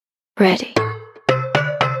ready.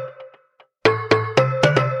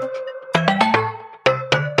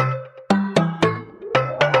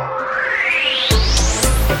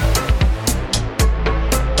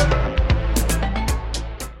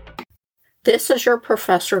 This is your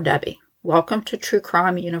Professor Debbie. Welcome to True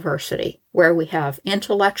Crime University, where we have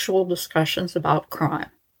intellectual discussions about crime.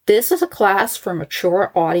 This is a class for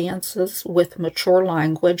mature audiences with mature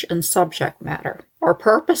language and subject matter. Our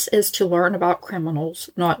purpose is to learn about criminals,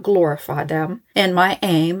 not glorify them, and my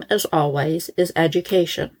aim, as always, is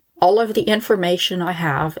education. All of the information I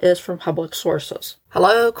have is from public sources.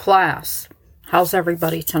 Hello, class. How's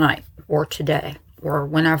everybody tonight, or today, or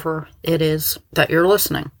whenever it is that you're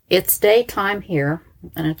listening? It's daytime here,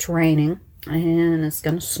 and it's raining, and it's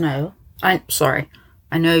going to snow. I'm sorry.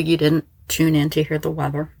 I know you didn't tune in to hear the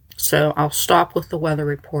weather, so I'll stop with the weather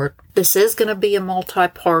report. This is going to be a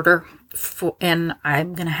multi-parter, and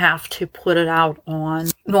I'm going to have to put it out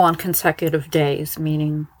on non-consecutive days,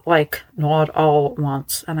 meaning like not all at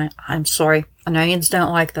once. And I'm sorry, Canadians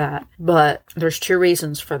don't like that, but there's two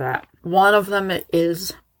reasons for that. One of them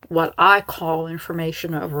is what I call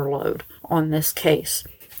information overload on this case.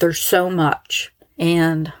 There's so much,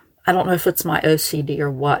 and I don't know if it's my OCD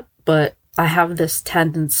or what, but I have this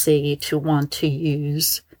tendency to want to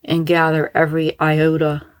use and gather every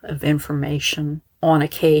iota of information on a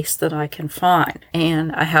case that I can find.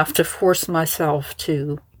 And I have to force myself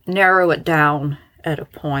to narrow it down at a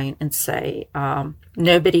point and say,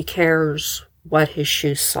 nobody cares what his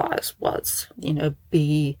shoe size was.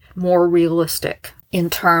 Be more realistic in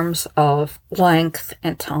terms of length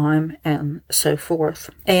and time and so forth.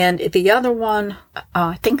 And the other one,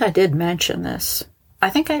 I think I did mention this. I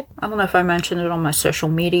don't know if I mentioned it on my social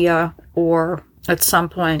media or at some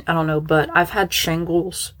point, I don't know, but I've had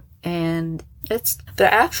shingles, and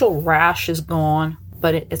the actual rash is gone,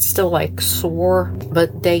 but it's still like sore.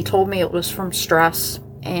 But they told me it was from stress,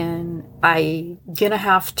 and I'm gonna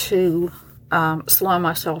have to slow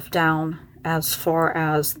myself down as far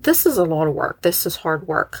as this is a lot of work. This is hard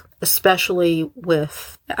work, especially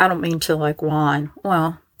with, I don't mean to like whine.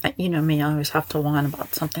 Well, you know me, I always have to whine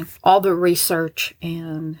about something. All the research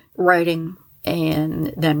and writing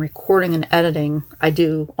and then recording and editing, I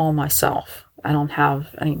do all myself. I don't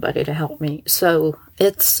have anybody to help me. So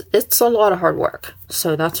it's a lot of hard work.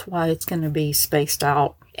 So that's why it's going to be spaced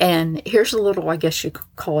out. And here's a little, I guess you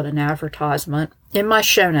could call it an advertisement. In my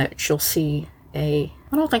show notes, you'll see I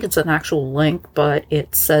don't think it's an actual link, but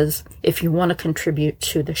it says if you want to contribute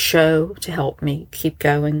to the show to help me keep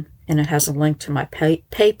going, and it has a link to my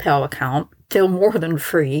PayPal account, feel more than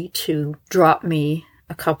free to drop me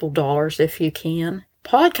a couple dollars if you can.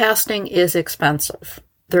 Podcasting is expensive.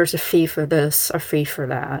 There's a fee for this, a fee for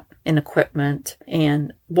that, and equipment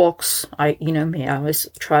and books. You know me, I always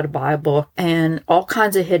try to buy a book, and all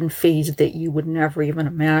kinds of hidden fees that you would never even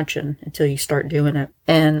imagine until you start doing it.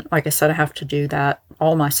 And like I said, I have to do that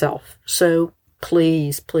all myself. So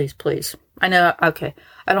please, please, please. I know, okay,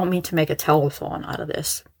 I don't mean to make a telethon out of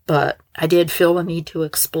this, but I did feel the need to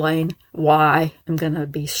explain why I'm going to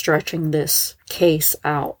be stretching this case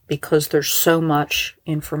out, because there's so much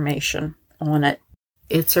information on it.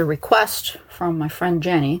 It's a request from my friend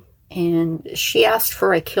Jenny, and she asked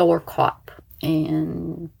for a killer cop.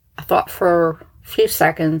 And I thought for a few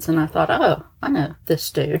seconds, and I thought, oh, I know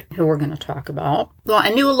this dude who we're going to talk about. Well, I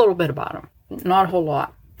knew a little bit about him, not a whole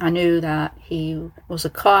lot. I knew that he was a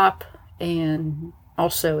cop and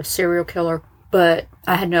also a serial killer, but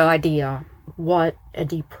I had no idea what a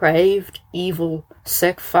depraved, evil,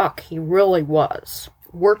 sick fuck he really was.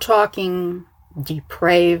 We're talking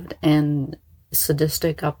depraved and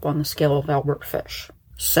sadistic up on the scale of Albert Fish.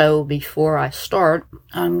 So before I start,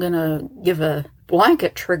 I'm going to give a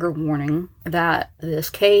blanket trigger warning that this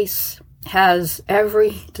case has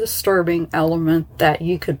every disturbing element that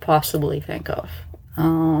you could possibly think of.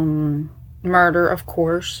 Murder, of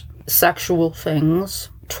course, sexual things,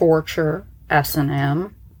 torture,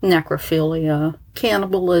 S&M, necrophilia,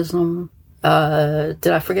 cannibalism. Did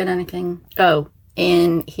I forget anything? Oh,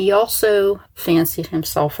 and he also fancied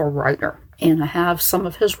himself a writer. And I have some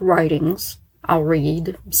of his writings. I'll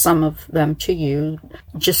read some of them to you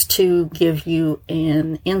just to give you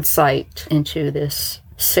an insight into this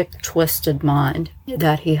sick, twisted mind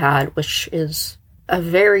that he had, which is a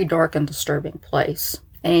very dark and disturbing place.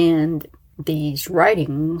 And these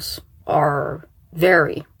writings are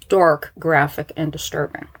very dark, graphic, and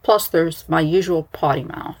disturbing. Plus, there's my usual potty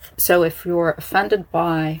mouth. So if you're offended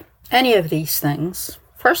by any of these things,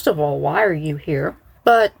 first of all, why are you here?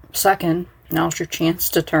 But second, now's your chance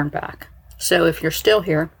to turn back. So if you're still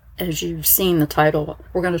here, as you've seen the title,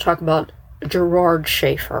 we're going to talk about Gerard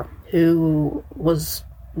Schaefer, who was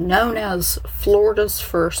known as Florida's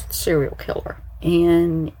first serial killer.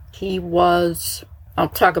 And he was, I'll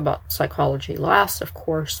talk about psychology last, of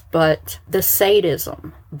course, but the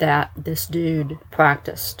sadism that this dude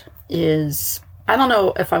practiced is, I don't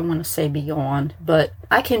know if I want to say beyond, but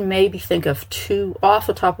I can maybe think of two, off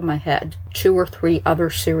the top of my head, 2 or 3 other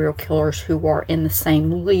serial killers who are in the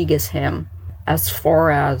same league as him as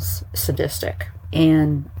far as sadistic.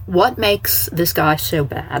 And what makes this guy so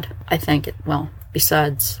bad, I think,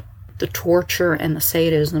 besides the torture and the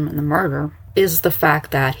sadism and the murder, is the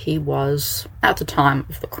fact that he was, at the time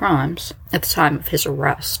of the crimes, at the time of his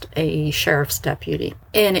arrest, a sheriff's deputy.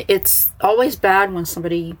 And it's always bad when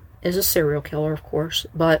somebody is a serial killer, of course,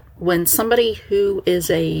 but when somebody who is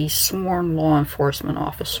a sworn law enforcement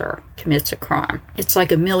officer commits a crime, it's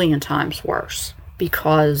like a million times worse,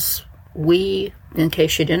 because we, in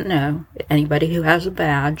case you didn't know, anybody who has a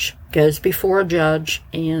badge goes before a judge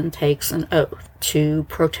and takes an oath to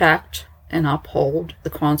protect and uphold the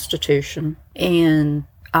Constitution. And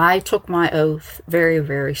I took my oath very,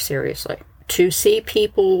 very seriously. To see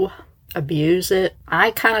people abuse it,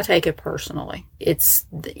 I kind of take it personally. It's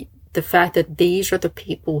the fact that these are the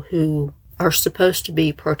people who are supposed to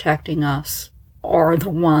be protecting us are the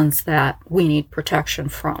ones that we need protection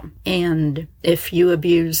from. And if you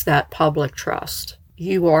abuse that public trust,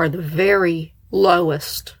 you are the very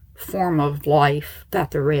lowest form of life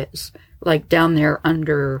that there is. Like down there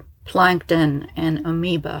under plankton and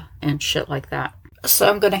amoeba and shit like that. So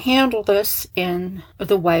I'm going to handle this in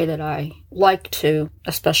the way that I like to,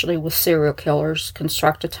 especially with serial killers,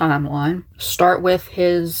 construct a timeline. Start with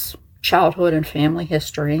his childhood and family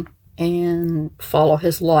history and follow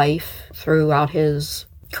his life throughout his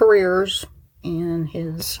careers and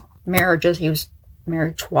his marriages. He was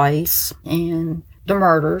married twice, and the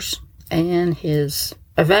murders and his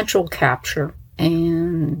eventual capture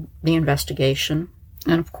and the investigation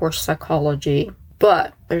and, of course, psychology.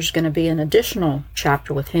 But there's going to be an additional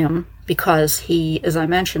chapter with him because he, as I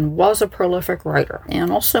mentioned, was a prolific writer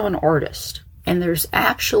and also an artist. And there's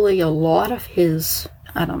actually a lot of his,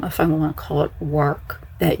 I don't know if I want to call it work,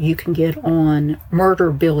 that you can get on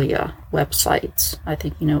murderabilia websites. I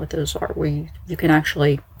think you know what those are, where you can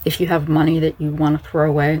actually, if you have money that you want to throw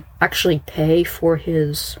away, actually pay for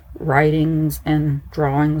his writings and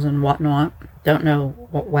drawings and whatnot. Don't know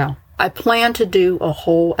what, well. I plan to do a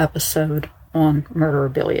whole episode on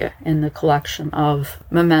murderabilia and the collection of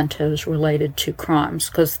mementos related to crimes,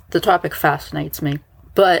 because the topic fascinates me.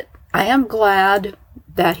 But I am glad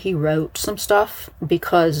that he wrote some stuff,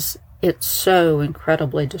 because it's so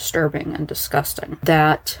incredibly disturbing and disgusting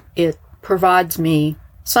that it provides me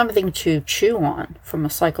something to chew on from a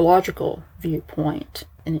psychological viewpoint.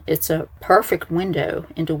 And it's a perfect window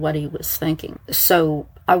into what he was thinking. So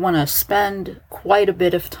I want to spend quite a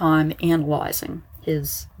bit of time analyzing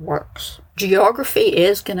his works. Geography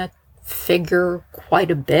is going to figure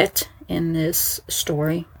quite a bit in this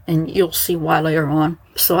story, and you'll see why later on.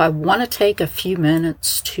 So I want to take a few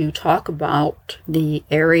minutes to talk about the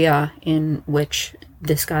area in which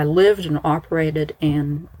this guy lived and operated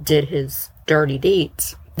and did his dirty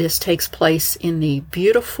deeds. This takes place in the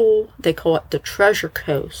beautiful, they call it the Treasure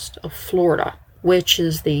Coast of Florida, which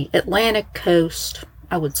is the Atlantic coast,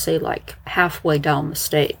 I would say like halfway down the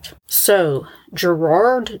state. So,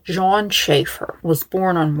 Gerard John Schaefer was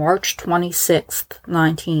born on March 26th,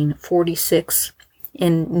 1946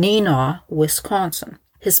 in Neenah, Wisconsin.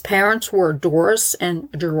 His parents were Doris and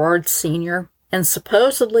Gerard Sr., and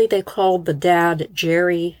supposedly they called the dad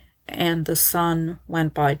Jerry and the son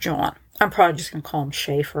went by John. I'm probably just going to call him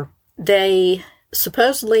Schaefer. They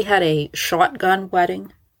supposedly had a shotgun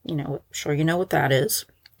wedding. Sure you know what that is.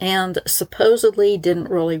 And supposedly didn't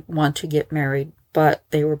really want to get married, but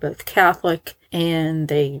they were both Catholic, and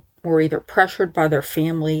they were either pressured by their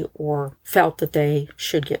family or felt that they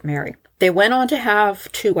should get married. They went on to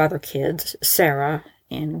have 2 other kids, Sarah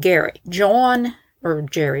and Gary. John, or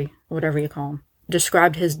Jerry, whatever you call him,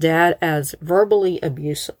 described his dad as verbally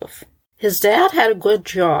abusive. His dad had a good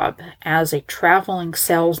job as a traveling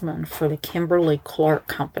salesman for the Kimberly-Clark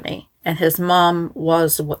Company, and his mom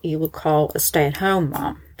was what you would call a stay-at-home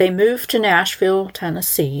mom. They moved to Nashville,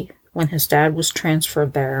 Tennessee, when his dad was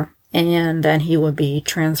transferred there, and then he would be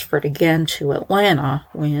transferred again to Atlanta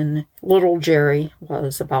when little Jerry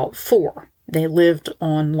was about 4. They lived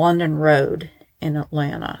on London Road in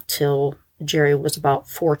Atlanta till Jerry was about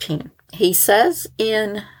 14. He says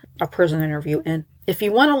in a prison interview, and if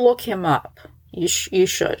you want to look him up, you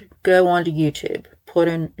should go onto YouTube, put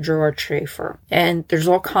in Gerard Schaefer, and there's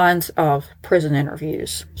all kinds of prison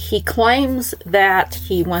interviews. He claims that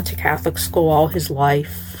he went to Catholic school all his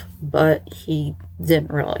life, but he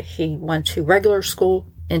didn't really. He went to regular school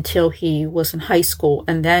until he was in high school,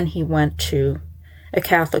 and then he went to a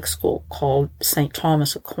Catholic school called St.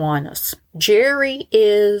 Thomas Aquinas. Jerry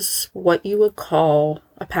is what you would call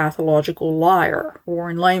a pathological liar, or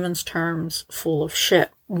in layman's terms, full of shit.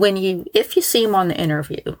 If you see him on the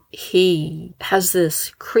interview, he has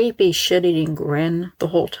this creepy shit-eating grin the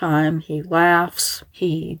whole time. He laughs.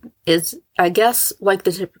 He is, I guess, like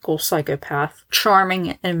the typical psychopath,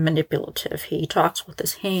 charming and manipulative. He talks with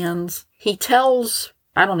his hands. He tells,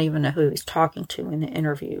 I don't even know who he's talking to in the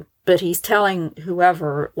interview, but he's telling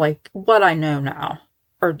whoever, like, what I know now,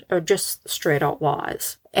 or just straight out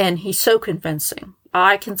lies. And he's so convincing.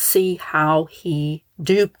 I can see how he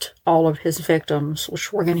duped all of his victims,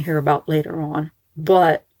 which we're going to hear about later on.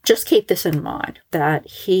 But just keep this in mind, that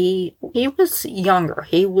he was younger.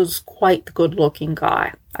 He was quite the good-looking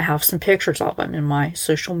guy. I have some pictures of him in my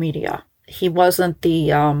social media. He wasn't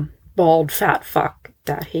the bald fat fuck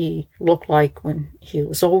that he looked like when he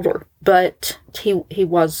was older. But he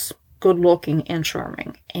was good-looking and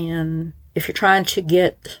charming. And if you're trying to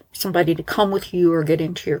get somebody to come with you or get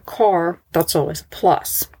into your car, that's always a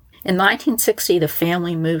plus. In 1960, the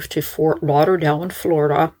family moved to Fort Lauderdale in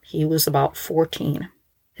Florida. He was about 14.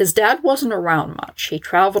 His dad wasn't around much. He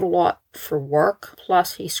traveled a lot for work,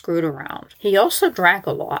 plus he screwed around. He also drank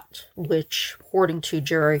a lot, which, according to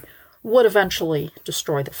Jerry, would eventually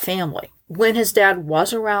destroy the family. When his dad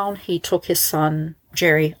was around, he took his son,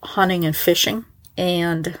 Jerry, hunting and fishing,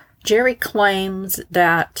 and Jerry claims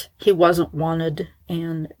that he wasn't wanted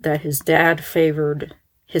and that his dad favored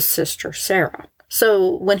his sister, Sarah.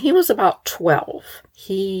 So when he was about 12,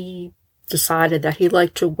 he decided that he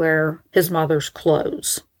liked to wear his mother's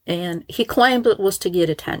clothes. And he claimed it was to get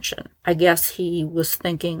attention. I guess he was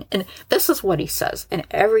thinking, and this is what he says. And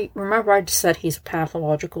remember I said he's a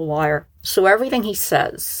pathological liar. So everything he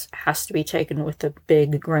says has to be taken with a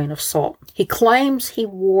big grain of salt. He claims he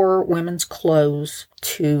wore women's clothes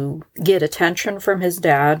to get attention from his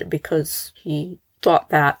dad because he thought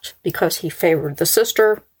that because he favored the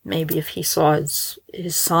sister, maybe if he saw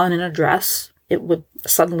his son in a dress, it would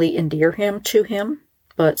suddenly endear him to him.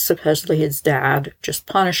 But supposedly his dad just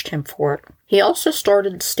punished him for it. He also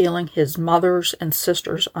started stealing his mother's and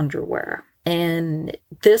sister's underwear. And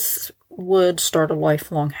this would start a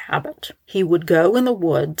lifelong habit. He would go in the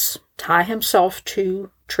woods, tie himself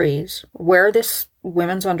to trees, wear this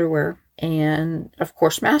women's underwear, and, of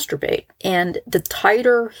course, masturbate. And the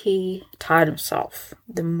tighter he tied himself,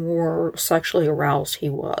 the more sexually aroused he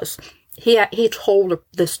was. He told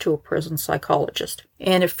this to a prison psychologist.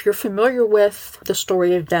 And if you're familiar with the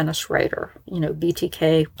story of Dennis Rader,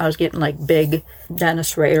 BTK, I was getting like big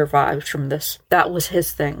Dennis Rader vibes from this. That was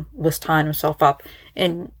his thing, was tying himself up.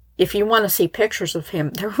 And if you want to see pictures of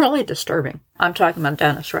him, they're really disturbing. I'm talking about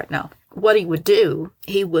Dennis right now. What he would do,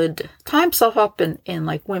 he would tie himself up in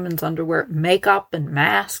like women's underwear, makeup and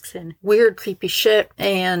masks and weird creepy shit.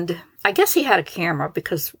 And I guess he had a camera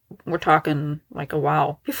because we're talking like a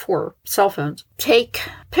while before cell phones. Take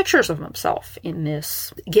pictures of himself in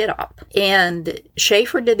this get-up. And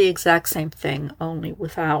Schaefer did the exact same thing, only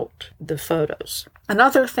without the photos.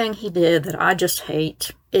 Another thing he did that I just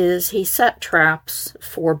hate is he set traps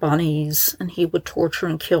for bunnies and he would torture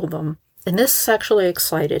and kill them. And this sexually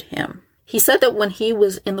excited him. He said that when he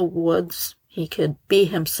was in the woods, he could be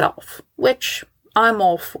himself, which I'm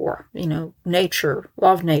all for. Nature,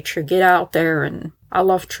 love nature, get out there, and I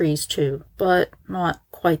love trees too, but not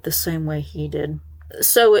quite the same way he did.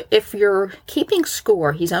 So if you're keeping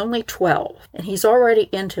score, he's only 12, and he's already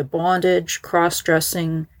into bondage,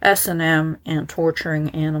 cross-dressing, S&M, and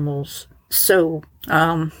torturing animals. So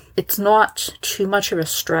it's not too much of a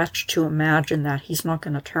stretch to imagine that he's not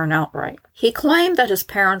going to turn out right. He claimed that his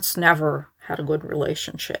parents never had a good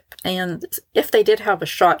relationship. And if they did have a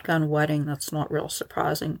shotgun wedding, that's not real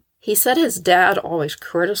surprising. He said his dad always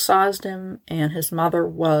criticized him and his mother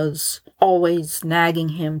was always nagging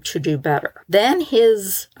him to do better. Then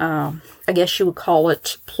his, I guess you would call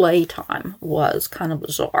it playtime, was kind of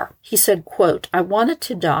bizarre. He said, quote, "I wanted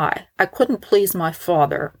to die. I couldn't please my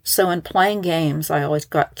father, so in playing games I always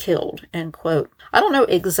got killed," end quote. I don't know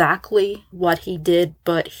exactly what he did,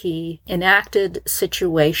 but he enacted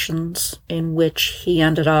situations in which he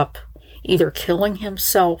ended up either killing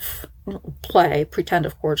himself, pretend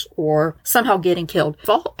of course, or somehow getting killed.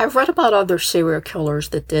 I've read about other serial killers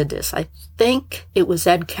that did this. I think it was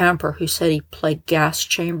Ed Kemper who said he played gas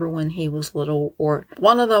chamber when he was little, or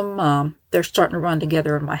one of them, they're starting to run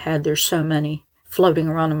together in my head. There's so many floating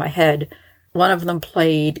around in my head. One of them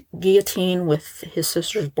played guillotine with his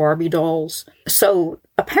sister's Barbie dolls. So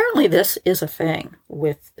apparently this is a thing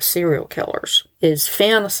with serial killers, is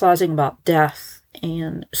fantasizing about death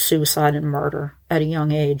and suicide and murder at a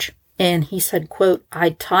young age. And he said, quote,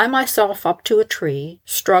 "I'd tie myself up to a tree,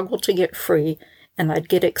 struggle to get free, and I'd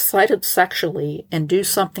get excited sexually and do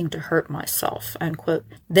something to hurt myself," end quote.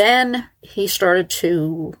 Then he started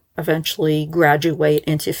to eventually graduate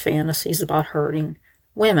into fantasies about hurting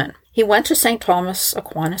women. He went to St. Thomas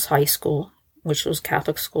Aquinas High School, which was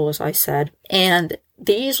Catholic school, as I said, and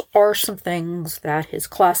these are some things that his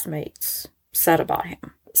classmates said about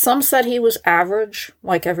him. Some said he was average,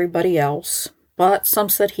 like everybody else, but some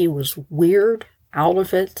said he was weird, out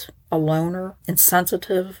of it, a loner,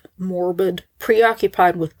 insensitive, morbid,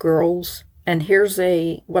 preoccupied with girls. And here's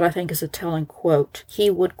what I think is a telling quote. He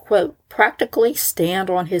would, quote, "practically stand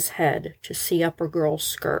on his head to see up a girl's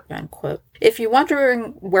skirt," end quote. If you're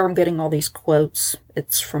wondering where I'm getting all these quotes,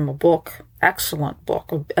 it's from a book, excellent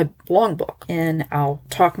book, a long book, and I'll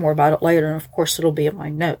talk more about it later, and of course it'll be in my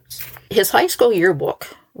notes. His high school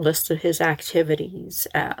yearbook listed his activities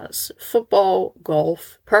as football,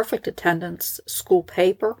 golf, perfect attendance, school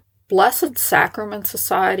paper, Blessed Sacrament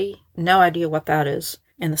Society, no idea what that is,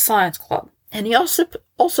 and the science club. And he also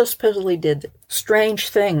supposedly did strange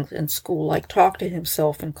things in school, like talk to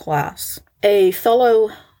himself in class. A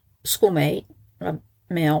fellow schoolmate, a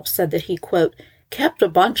male, said that he, quote, "kept a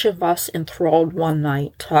bunch of us enthralled one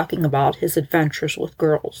night talking about his adventures with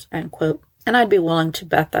girls," end quote. And I'd be willing to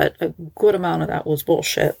bet that a good amount of that was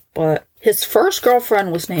bullshit. But his first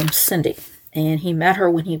girlfriend was named Cindy, and he met her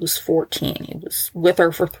when he was 14. He was with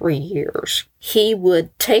her for 3 years. He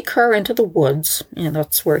would take her into the woods, and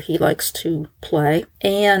that's where he likes to play,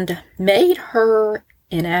 and made her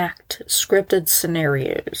enact scripted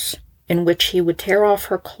scenarios in which he would tear off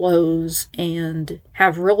her clothes and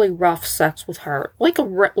have really rough sex with her,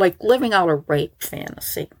 like living out a rape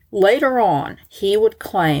fantasy. Later on, he would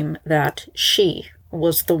claim that she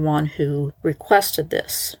was the one who requested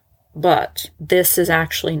this, but this is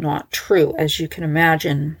actually not true. As you can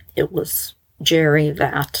imagine, it was Jerry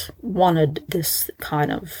that wanted this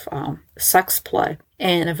kind of sex play.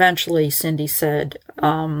 And eventually Cindy said,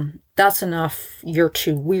 "That's enough, you're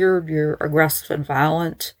too weird, you're aggressive and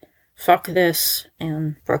violent, fuck this,"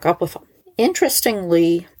 and broke up with him.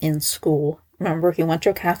 Interestingly, in school, remember he went to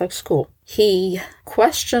a Catholic school, he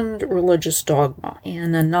questioned religious dogma,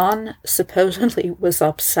 and a nun supposedly was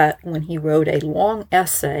upset when he wrote a long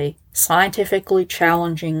essay scientifically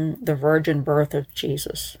challenging the virgin birth of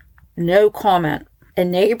Jesus. No comment. A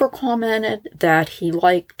neighbor commented that he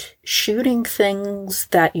liked shooting things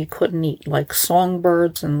that you couldn't eat, like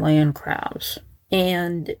songbirds and land crabs.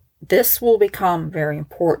 And this will become very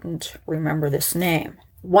important. Remember this name.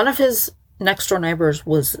 One of his next door neighbors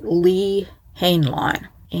was Lee Hainline,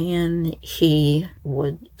 and he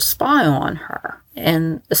would spy on her.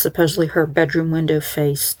 And supposedly her bedroom window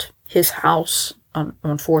faced his house,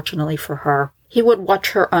 unfortunately for her. He would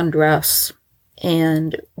watch her undress,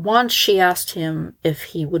 and once she asked him if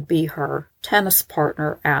he would be her tennis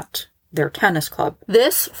partner at their tennis club.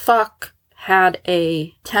 This fuck had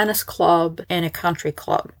a tennis club and a country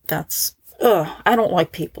club. I don't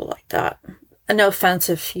like people like that. No offense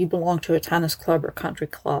if you belong to a tennis club or country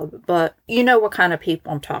club, but you know what kind of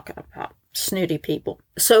people I'm talking about. Snooty people.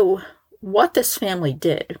 So what this family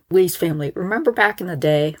did, Lee's family, remember back in the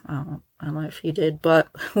day, I don't know if you did, but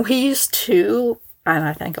we used to, and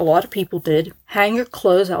I think a lot of people did, hang your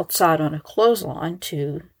clothes outside on a clothesline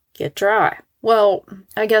to get dry. Well,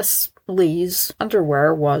 I guess Lee's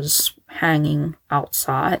underwear was hanging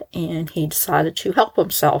outside, and he decided to help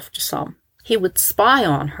himself to some. He would spy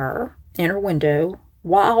on her in her window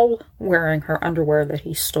while wearing her underwear that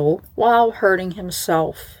he stole, while hurting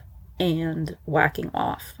himself and whacking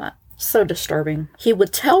off. So disturbing. He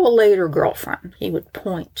would tell a later girlfriend, he would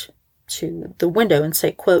point to the window and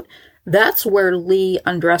say, quote, "That's where Lee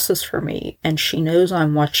undresses for me, and she knows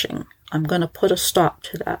I'm watching. I'm going to put a stop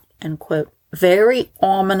to that," end quote. Very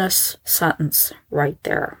ominous sentence right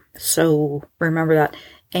there. So remember that.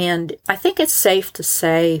 And I think it's safe to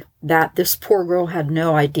say that this poor girl had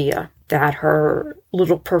no idea that her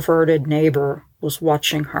little perverted neighbor was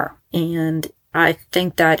watching her. And I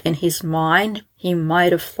think that in his mind, he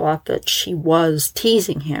might have thought that she was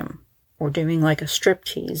teasing him or doing like a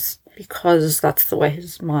striptease, because that's the way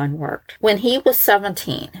his mind worked. When he was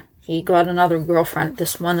 17, he got another girlfriend.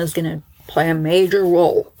 This one is going to play a major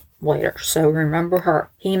role later, so remember her.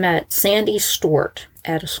 He met Sandy Stewart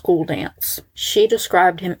at a school dance. She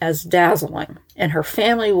described him as dazzling, and her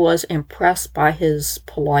family was impressed by his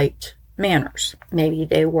polite manners. Maybe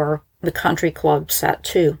they were the country club set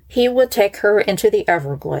too. He would take her into the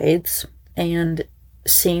Everglades and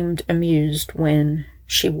seemed amused when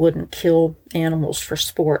she wouldn't kill animals for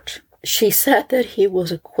sport. she said that he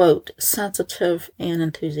was a, quote, sensitive and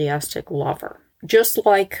enthusiastic lover. Just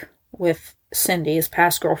like with Cindy, his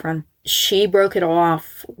past girlfriend, she broke it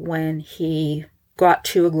off when he got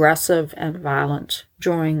too aggressive and violent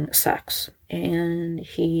during sex. And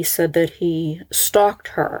he said that he stalked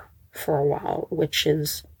her for a while, which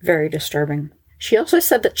is very disturbing. She also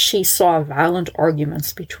said that she saw violent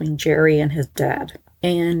arguments between Jerry and his dad.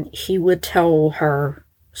 And he would tell her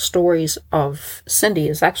stories of Cindy,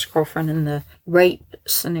 his ex-girlfriend, and the rape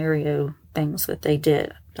scenario things that they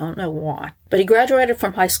did. Don't know why. But he graduated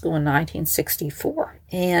from high school in 1964.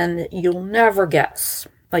 And you'll never guess,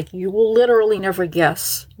 you will literally never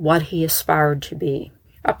guess what he aspired to be.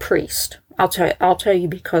 A priest. I'll tell you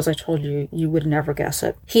because I told you you would never guess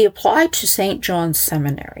it. He applied to St. John's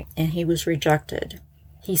Seminary and he was rejected.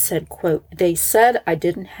 He said, quote, "They said I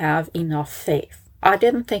didn't have enough faith. I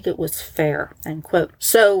didn't think it was fair," end quote.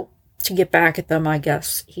 So, to get back at them, I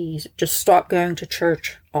guess, he just stopped going to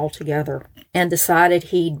church altogether and decided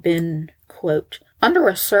he'd been, quote, "under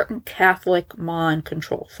a certain Catholic mind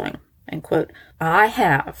control thing," end quote. I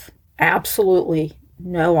have absolutely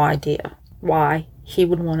no idea why he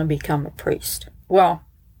would want to become a priest. Well,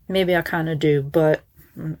 maybe I kind of do, but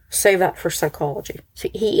save that for psychology. So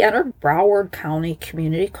he entered Broward County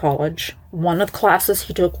Community College. One of the classes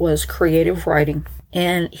he took was creative writing,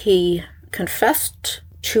 and he confessed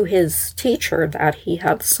to his teacher that he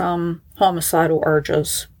had some homicidal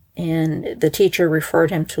urges, and the teacher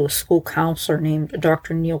referred him to a school counselor named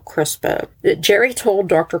Dr. Neil Crispo. Jerry told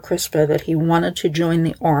Dr. Crispo that he wanted to join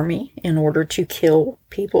the army in order to kill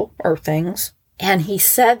people or things. And he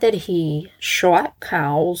said that he shot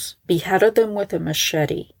cows, beheaded them with a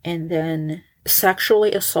machete, and then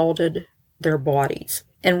sexually assaulted their bodies.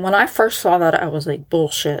 And when I first saw that, I was like,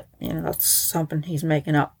 bullshit. That's something he's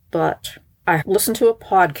making up. But I listened to a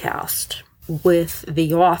podcast with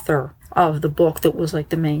the author of the book that was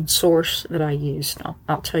the main source that I used.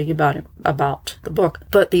 I'll tell you about the book.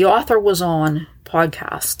 But the author was on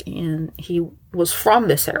podcast, and he was from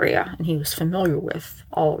this area, and he was familiar with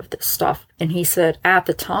all of this stuff. And he said at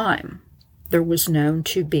the time, there was known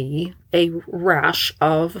to be a rash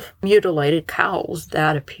of mutilated cows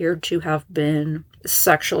that appeared to have been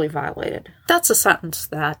sexually violated. That's a sentence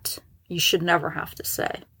that you should never have to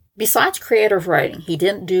say. Besides creative writing, he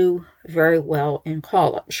didn't do very well in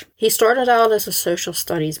college. He started out as a social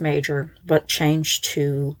studies major, but changed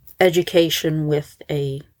to education with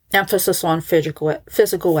a emphasis on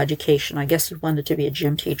physical education. I guess he wanted to be a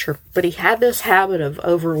gym teacher. But he had this habit of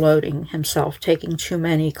overloading himself, taking too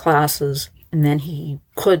many classes, and then he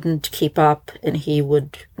couldn't keep up and he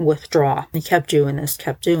would withdraw. He kept doing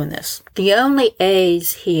this. The only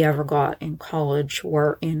A's he ever got in college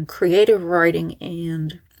were in creative writing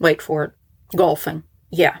and, wait for it, golfing.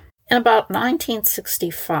 Yeah. In about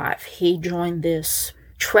 1965, he joined this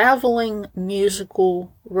traveling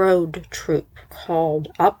musical road troupe called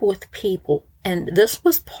Up With People. And this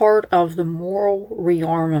was part of the moral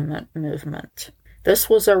rearmament movement. This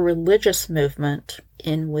was a religious movement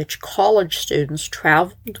in which college students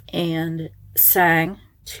traveled and sang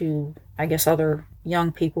to, I guess, other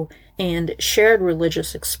young people and shared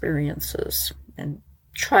religious experiences and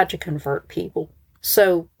tried to convert people.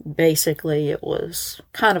 So basically it was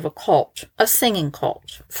kind of a cult, a singing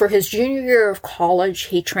cult. For his junior year of college,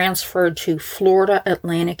 he transferred to Florida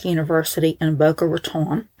Atlantic University in Boca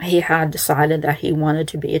Raton. He had decided that he wanted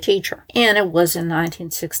to be a teacher. And it was in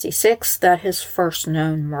 1966 that his first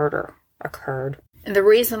known murder occurred. And the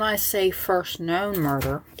reason I say first known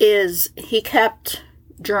murder is he kept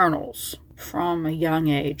journals from a young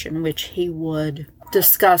age in which he would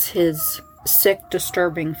discuss his sick,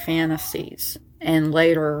 disturbing fantasies. And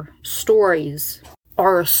later stories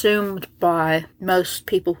are assumed by most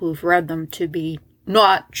people who've read them to be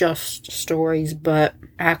not just stories, but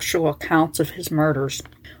actual accounts of his murders.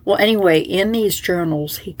 Well, anyway, in these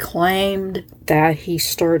journals, he claimed that he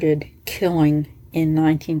started killing in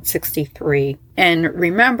 1963. And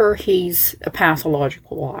remember, he's a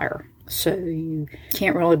pathological liar, so you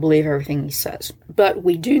can't really believe everything he says. But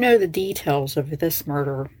we do know the details of this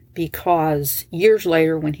murder because years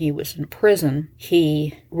later, when he was in prison,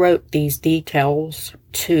 he wrote these details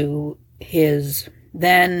to his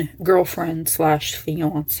then girlfriend /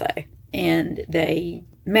 fiance, and they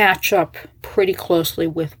match up pretty closely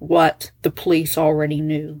with what the police already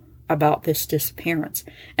knew about this disappearance.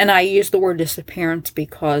 And I use the word disappearance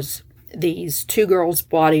because these two girls'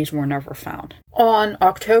 bodies were never found. On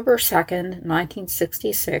October 2nd,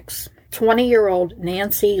 1966, 20-year-old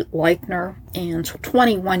Nancy Leichner and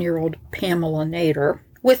 21-year-old Pamela Nader,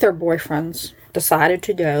 with their boyfriends, decided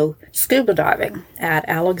to go scuba diving at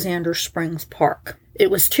Alexander Springs Park. It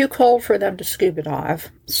was too cold for them to scuba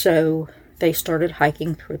dive, so they started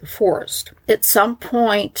hiking through the forest. At some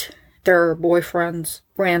point, their boyfriends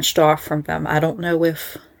branched off from them. I don't know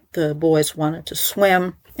if the boys wanted to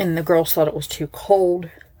swim and the girls thought it was too cold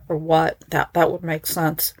or what. That would make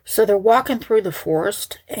sense. So they're walking through the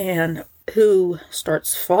forest, and who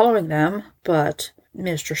starts following them but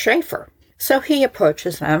Mr. Schaefer. So he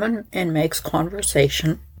approaches them and makes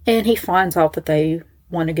conversation, and he finds out that they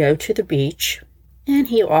want to go to the beach, and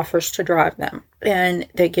he offers to drive them. And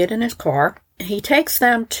they get in his car, and he takes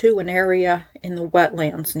them to an area in the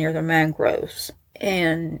wetlands near the mangroves.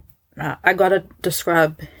 And I gotta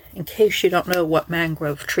describe, in case you don't know what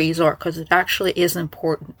mangrove trees are, because it actually is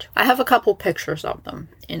important. I have a couple pictures of them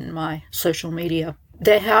in my social media.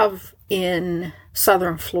 They have in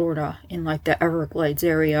southern Florida, in like the Everglades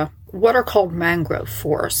area, what are called mangrove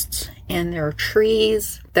forests. And they're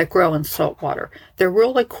trees that grow in salt water. They're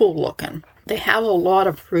really cool looking. They have a lot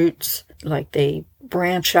of roots, like they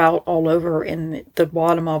branch out all over in the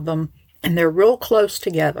bottom of them. And they're real close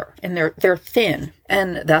together. And they're thin.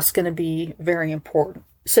 And that's going to be very important.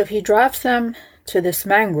 So he drives them to this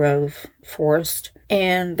mangrove forest.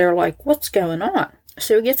 And they're like, what's going on?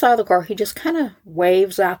 So he gets out of the car. He just kind of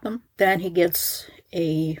waves at them. Then he gets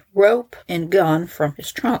a rope and gun from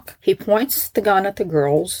his trunk. He points the gun at the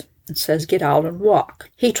girls and says, get out and walk.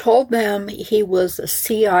 He told them he was a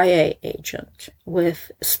CIA agent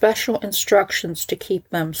with special instructions to keep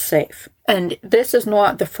them safe. And this is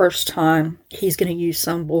not the first time he's going to use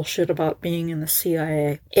some bullshit about being in the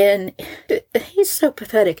CIA. And he's so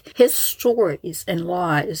pathetic. His stories and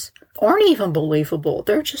lies aren't even believable.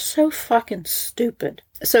 They're just so fucking stupid.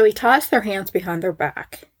 So he ties their hands behind their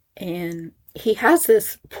back, and he has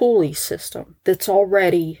this pulley system that's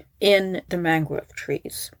already in the mangrove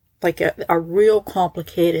trees. Like a real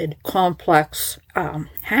complicated, complex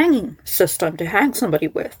hanging system to hang somebody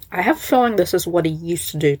with. I have a feeling this is what he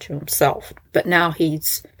used to do to himself, but now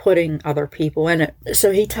he's putting other people in it.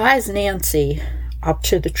 So he ties Nancy up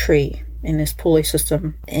to the tree in this pulley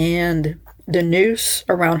system, and the noose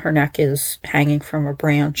around her neck is hanging from a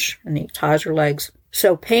branch, and he ties her legs.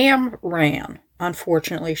 So Pam ran.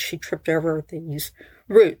 Unfortunately, she tripped over these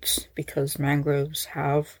roots because mangroves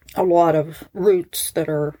have a lot of roots that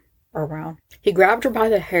are around. He grabbed her by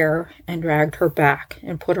the hair and dragged her back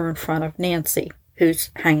and put her in front of Nancy,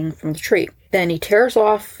 who's hanging from the tree. Then he tears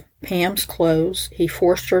off Pam's clothes. He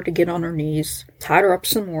forced her to get on her knees, tied her up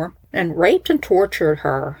some more, and raped and tortured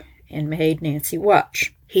her and made Nancy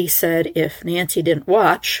watch. He said if Nancy didn't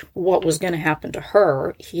watch what was going to happen to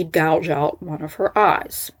her, he'd gouge out one of her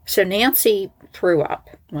eyes. So Nancy threw up,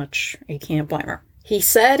 which you can't blame her. He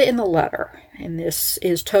said in the letter, and this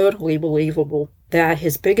is totally believable, that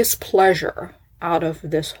his biggest pleasure out of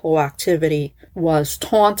this whole activity was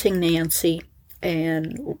taunting Nancy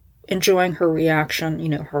and enjoying her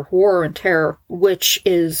reaction, her horror and terror, which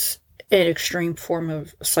is an extreme form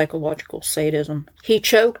of psychological sadism. He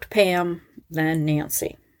choked Pam, then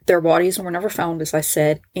Nancy. Their bodies were never found, as I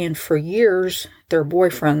said, and for years, their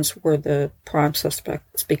boyfriends were the prime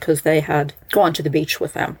suspects because they had gone to the beach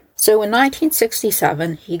with them. So in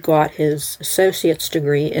 1967, he got his associate's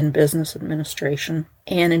degree in business administration,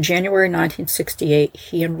 and in January 1968,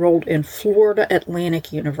 he enrolled in Florida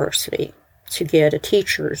Atlantic University to get a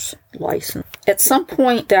teacher's license. At some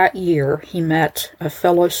point that year, he met a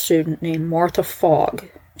fellow student named Martha Fogg.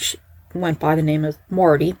 She went by the name of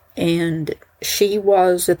Marty, and she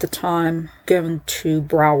was, at the time, going to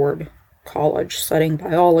Broward College studying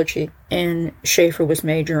biology, and Schaefer was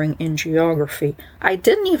majoring in geography. I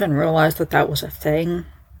didn't even realize that was a thing.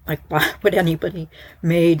 Like, why would anybody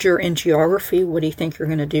major in geography? What do you think you're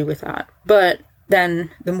going to do with that? But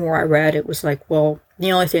then the more I read, it was like, well,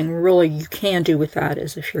 the only thing really you can do with that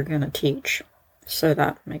is if you're going to teach. So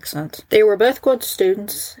that makes sense. They were both good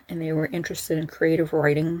students, and they were interested in creative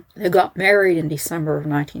writing. They got married in December of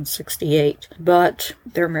 1968, but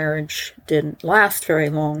their marriage didn't last very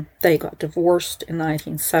long. They got divorced in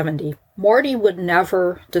 1970. Marty would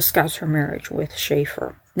never discuss her marriage with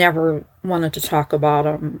Schaefer. Never wanted to talk about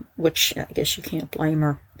him, which I guess you can't blame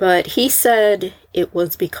her. But he said it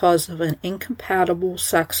was because of an incompatible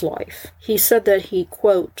sex life. He said that he,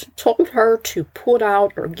 quote, told her to put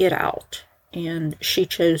out or get out, and she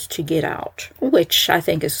chose to get out, which I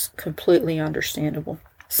think is completely understandable.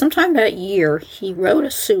 Sometime that year, he wrote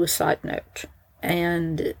a suicide note,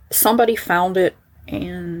 and somebody found it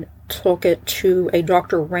and took it to a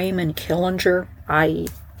Dr. Raymond Killinger, I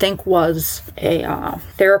think was a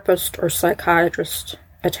therapist or psychiatrist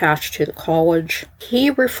attached to the college. He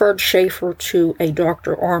referred Schaefer to a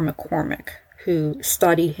Dr. R. McCormick, who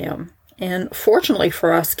studied him and fortunately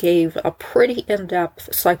for us gave a pretty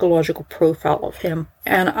in-depth psychological profile of him,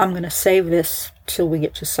 and I'm going to save this till we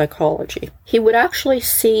get to psychology. He would actually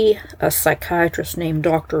see a psychiatrist named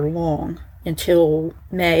Dr. Long until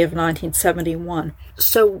May of 1971.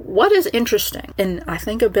 So what is interesting, and I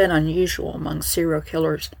think a bit unusual among serial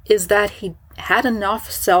killers, is that he had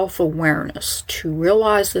enough self-awareness to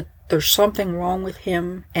realize that there's something wrong with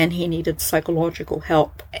him and he needed psychological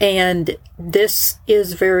help. And this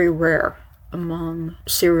is very rare among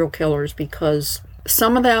serial killers because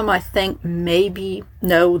some of them, I think, maybe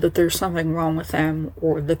know that there's something wrong with them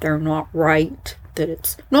or that they're not right, that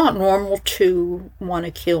it's not normal to want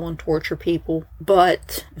to kill and torture people,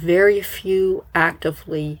 but very few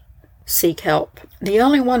actively seek help. The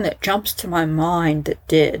only one that jumps to my mind that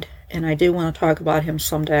did, and I do want to talk about him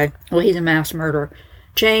someday, well, he's a mass murderer,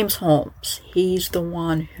 James Holmes. He's the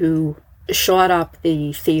one who shot up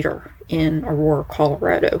the theater in Aurora,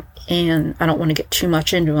 Colorado. And I don't want to get too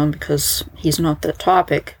much into him because he's not the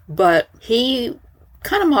topic, but he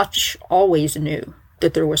kind of much always knew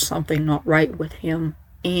that there was something not right with him,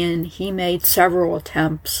 and he made several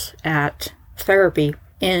attempts at therapy.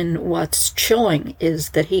 And what's chilling is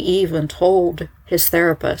that he even told his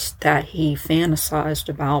therapist that he fantasized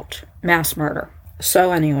about mass murder.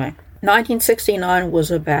 So anyway, 1969 was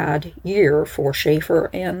a bad year for Schaefer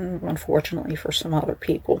and unfortunately for some other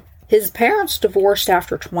people. His parents divorced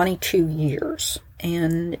after 22 years,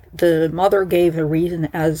 and the mother gave the reason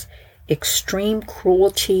as extreme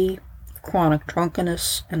cruelty, chronic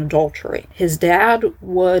drunkenness, and adultery. His dad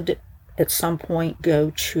would at some point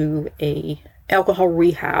go to a alcohol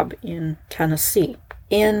rehab in Tennessee.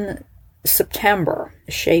 In September,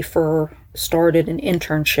 Schaefer started an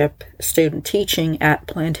internship, student teaching at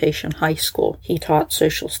Plantation High School. He taught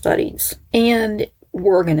social studies. And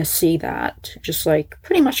we're going to see that, just like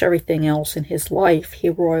pretty much everything else in his life, he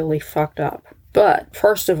royally fucked up. But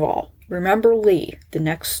first of all, remember Lee, the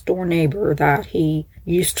next door neighbor that he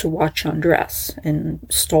used to watch undress and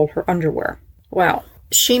stole her underwear? Well,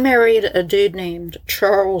 she married a dude named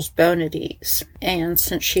Charles Bonadies, and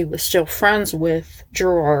since she was still friends with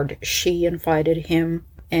Gerard, she invited him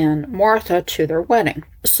and Martha to their wedding.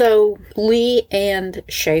 So Lee and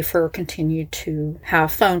Schaefer continued to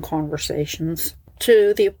have phone conversations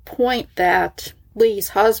to the point that Lee's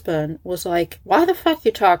husband was like, "Why the fuck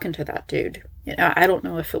you talking to that dude?" You know, I don't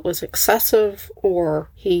know if it was excessive or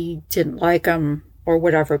he didn't like him or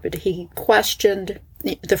whatever, but he questioned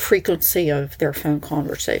the frequency of their phone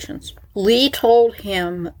conversations. Lee told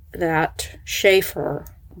him that Schaefer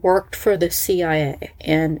worked for the CIA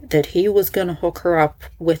and that he was going to hook her up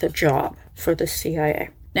with a job for the CIA.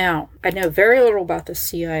 Now, I know very little about the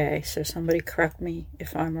CIA, so somebody correct me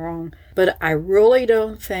if I'm wrong, but I really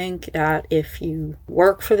don't think that if you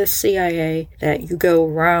work for the CIA that you go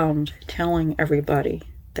around telling everybody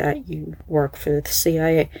that you work for the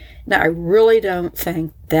CIA. Now, I really don't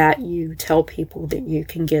think that you tell people that you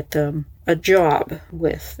can get them a job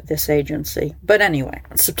with this agency. But anyway,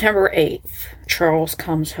 September 8th, Charles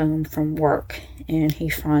comes home from work and he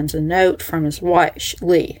finds a note from his wife,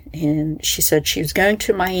 Lee, and she said she was going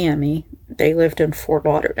to Miami. They lived in Fort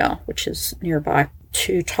Lauderdale, which is nearby,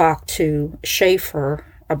 to talk to Schaefer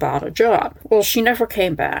about a job. Well, she never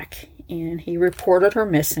came back, and he reported her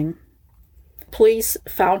missing. Police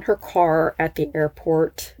found her car at the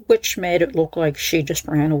airport, which made it look like she just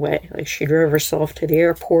ran away. Like she drove herself to the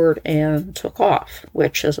airport and took off,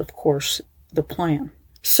 which is, of course, the plan.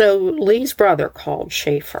 So Lee's brother called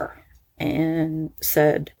Schaefer and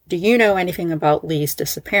said, "Do you know anything about Lee's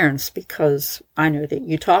disappearance? Because I know that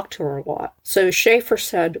you talk to her a lot." So Schaefer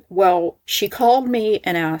said, "Well, she called me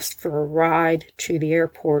and asked for a ride to the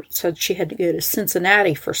airport, said she had to go to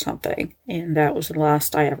Cincinnati for something, and that was the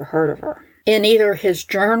last I ever heard of her." In either his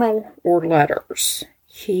journal or letters,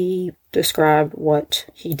 he described what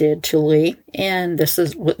he did to Lee, and this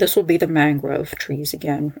will be the mangrove trees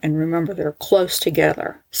again, and remember they're close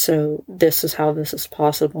together, so this is how this is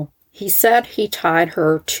possible. He said he tied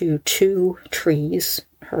her to 2 trees,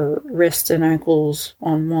 her wrists and ankles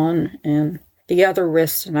on one, and the other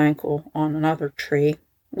wrist and ankle on another tree,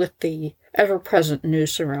 with the ever-present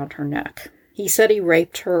noose around her neck. He said he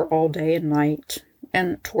raped her all day and night,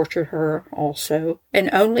 and tortured her also, and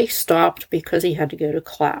only stopped because he had to go to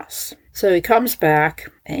class. So he comes back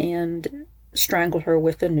and strangled her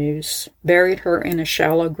with a noose, buried her in a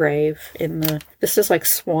shallow grave this is like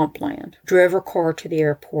swampland, drove her car to the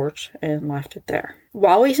airport and left it there.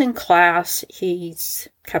 While he's in class, he's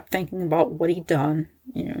kept thinking about what he'd done,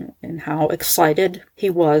 and how excited he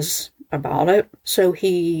was about it. So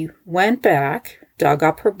he went back, dug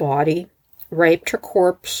up her body, raped her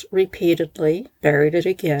corpse repeatedly, buried it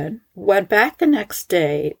again, went back the next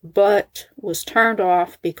day, but was turned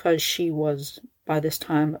off because she was, by this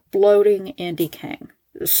time, bloating and decaying.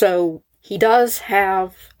 So he does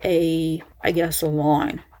have a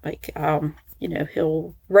line.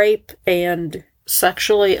 He'll rape and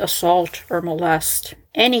sexually assault or molest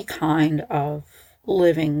any kind of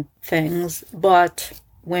living things, but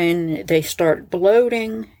when they start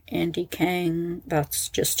bloating and decaying, that's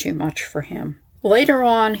just too much for him. Later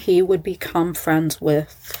on, he would become friends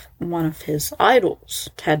with one of his idols,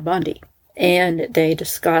 Ted Bundy, and they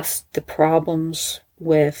discussed the problems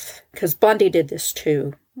with, because Bundy did this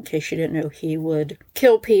too, in case you didn't know, he would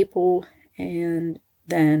kill people and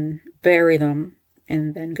then bury them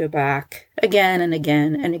and then go back again and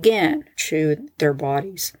again and again to their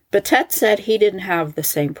bodies. But Ted said he didn't have the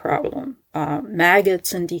same problem.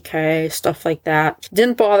 Maggots and decay, stuff like that,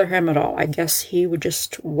 didn't bother him at all. I guess he would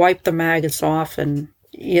just wipe the maggots off and,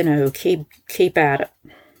 keep at it.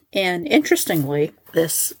 And interestingly,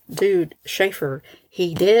 this dude, Schaefer,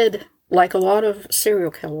 he did, like a lot of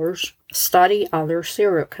serial killers, study other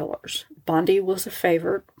serial killers. Bundy was a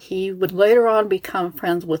favorite. He would later on become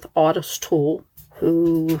friends with Ottis Toole,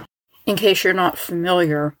 who, in case you're not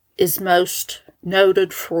familiar, is most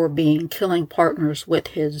noted for being killing partners with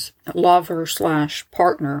his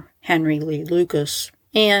lover/partner, Henry Lee Lucas.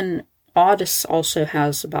 And Ottis also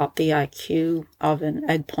has about the IQ of an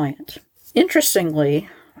eggplant. Interestingly,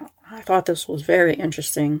 I thought this was very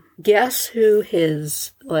interesting. Guess who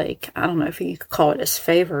his, I don't know if you could call it his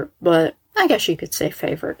favorite, but I guess you could say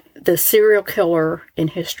favorite. The serial killer in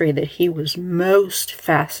history that he was most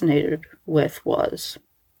fascinated with was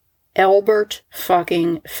Albert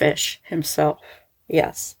fucking Fish himself.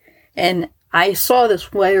 Yes. And I saw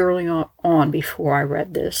this way early on before I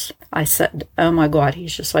read this. I said, oh my God,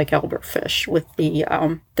 he's just like Albert Fish with the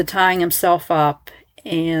tying himself up.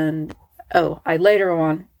 And, I later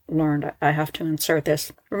on learned, I have to insert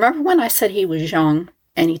this. Remember when I said he was young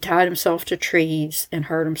and he tied himself to trees and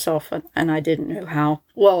hurt himself and I didn't know how?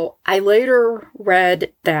 Well, I later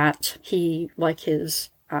read that he, like his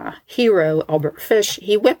hero, Albert Fish,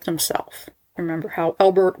 he whipped himself. Remember how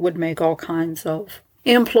Albert would make all kinds of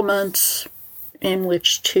implements in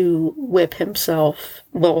which to whip himself.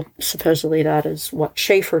 Well, supposedly that is what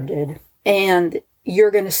Schaefer did. And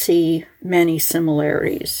you're going to see many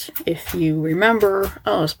similarities. If you remember,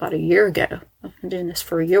 it's about a year ago. I've been doing this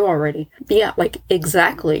for a year already. Yeah,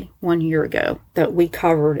 exactly 1 year ago that we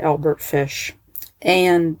covered Albert Fish.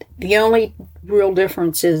 And the only real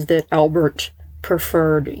difference is that Albert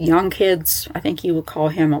preferred young kids. I think you would call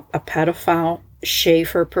him a pedophile.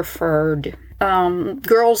 Schaefer preferred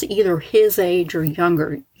girls either his age or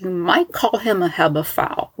younger. You might call him a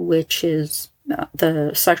hebephile, which is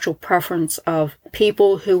the sexual preference of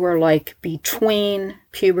people who were between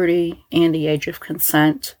puberty and the age of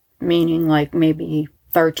consent, meaning maybe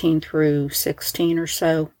 13 through 16 or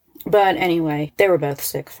so. But anyway, they were both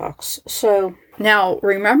sick fucks. So now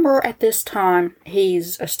remember, at this time,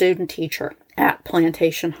 he's a student teacher at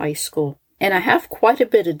Plantation High School. And I have quite a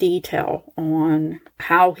bit of detail on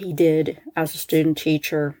how he did as a student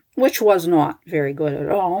teacher, which was not very good at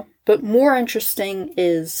all. But more interesting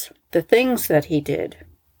is the things that he did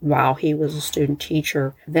while he was a student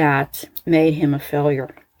teacher that made him a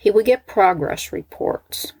failure. He would get progress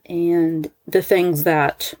reports, and the things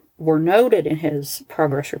that were noted in his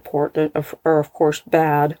progress report that are, of course,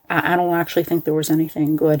 bad. I don't actually think there was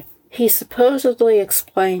anything good. He supposedly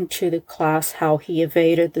explained to the class how he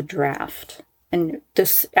evaded the draft. And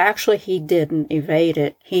this, actually, he didn't evade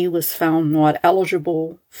it. He was found not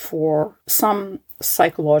eligible for some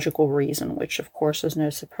psychological reason, which, of course, is no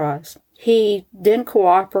surprise. He didn't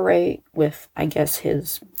cooperate with, I guess,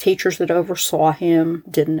 his teachers that oversaw him,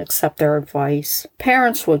 didn't accept their advice.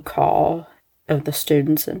 Parents would call of the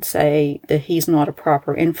students and say that he's not a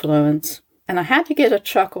proper influence. And I had to get a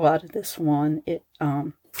chuckle out of this one.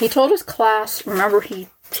 He told his class, remember he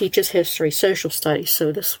teaches history, social studies,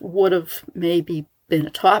 so this would have maybe been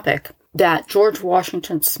a topic, that George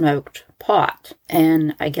Washington smoked pot.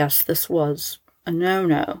 And I guess this was a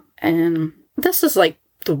no-no. And this is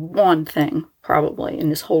the one thing probably in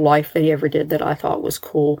his whole life that he ever did that I thought was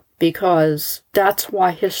cool, because that's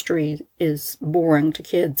why history is boring to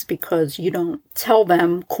kids, because you don't tell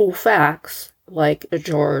them cool facts like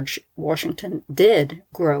George Washington did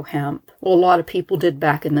grow hemp. Well, a lot of people did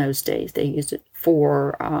back in those days. They used it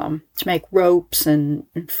for to make ropes and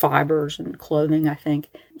fibers and clothing, I think.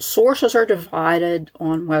 Sources are divided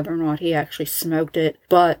on whether or not he actually smoked it,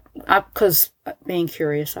 but because being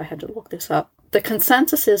curious, I had to look this up. The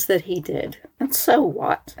consensus is that he did. And so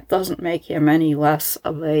what? It doesn't make him any less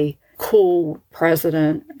of a cool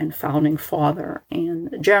president and founding father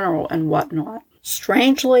and general and whatnot.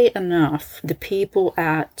 Strangely enough, the people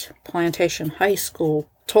at Plantation High School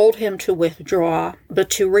told him to withdraw, but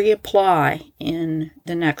to reapply in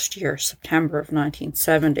the next year, September of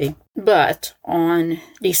 1970. But on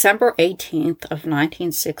December 18th of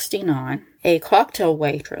 1969, a cocktail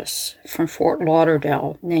waitress from Fort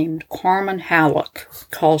Lauderdale named Carmen Halleck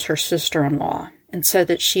calls her sister-in-law and said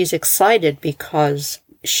that she's excited because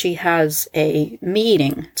she has a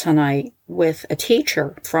meeting tonight with a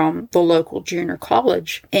teacher from the local junior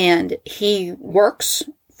college, and he works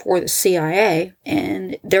for the CIA,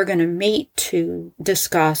 and they're going to meet to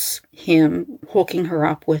discuss him hooking her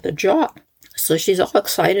up with a job. So she's all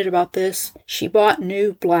excited about this. She bought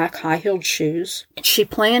new black high-heeled shoes. She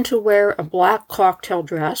planned to wear a black cocktail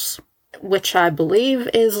dress, which I believe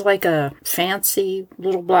is like a fancy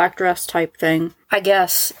little black dress type thing. I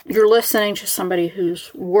guess you're listening to somebody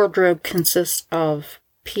whose wardrobe consists of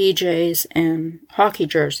PJs and hockey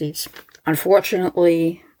jerseys.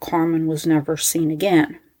 Unfortunately, Carmen was never seen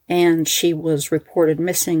again, and she was reported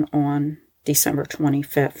missing on December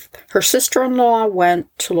 25th. Her sister-in-law went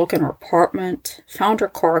to look in her apartment, found her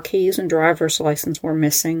car keys and driver's license were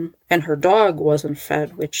missing, and her dog wasn't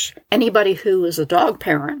fed, which anybody who is a dog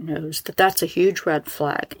parent knows that that's a huge red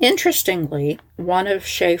flag. Interestingly, one of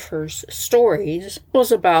Schaefer's stories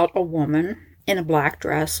was about a woman in a black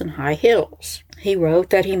dress and high heels. He wrote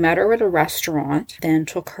that he met her at a restaurant, then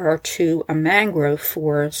took her to a mangrove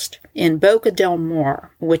forest in Boca del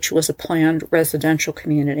Mar, which was a planned residential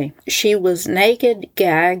community. She was naked,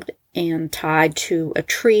 gagged, and tied to a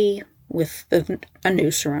tree with a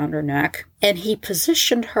noose around her neck. And he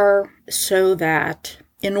positioned her so that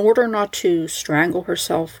in order not to strangle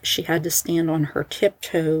herself, she had to stand on her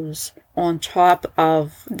tiptoes on top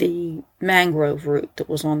of the mangrove root that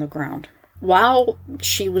was on the ground. While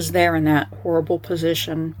she was there in that horrible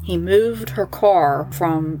position, he moved her car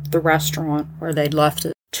from the restaurant where they'd left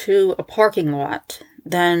it to a parking lot,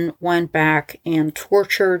 then went back and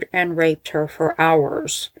tortured and raped her for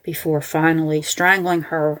hours before finally strangling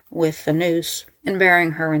her with the noose and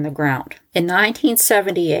burying her in the ground. In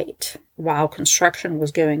 1978, while construction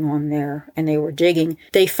was going on there and they were digging,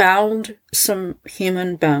 they found some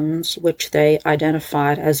human bones, which they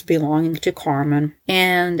identified as belonging to Carmen,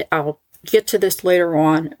 and I'll get to this later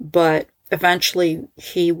on, but eventually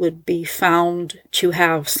he would be found to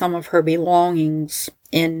have some of her belongings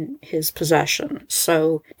in his possession.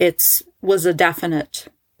 So it was a definite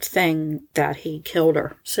thing that he killed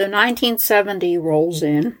her. So 1970 rolls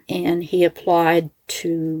in, and he applied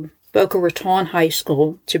to Boca Raton High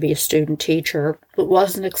School to be a student teacher, but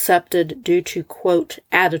wasn't accepted due to, quote,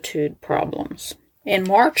 attitude problems. In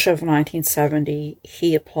March of 1970,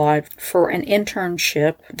 he applied for an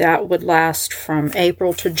internship that would last from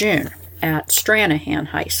April to June at Stranahan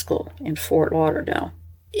High School in Fort Lauderdale.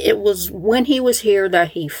 It was when he was here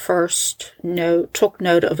that he first took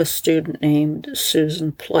note of a student named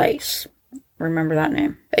Susan Place. Remember that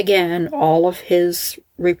name? Again, all of his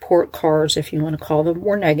report cards, if you want to call them,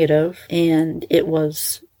 were negative, and it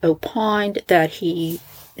was opined that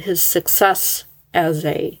his success as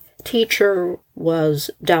a teacher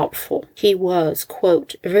was doubtful. He was,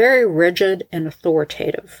 quote, very rigid and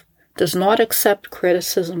authoritative, does not accept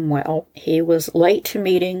criticism well. He was late to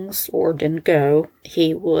meetings or didn't go.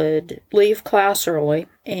 He would leave class early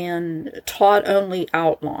and taught only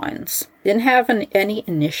outlines. Didn't have any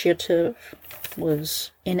initiative,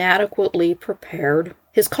 was inadequately prepared.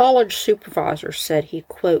 His college supervisor said he,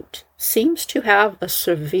 quote, seems to have a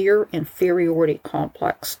severe inferiority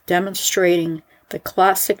complex, demonstrating the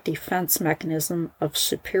classic defense mechanism of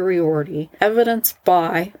superiority evidenced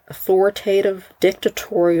by authoritative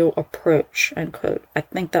dictatorial approach, end quote. I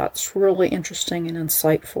think that's really interesting and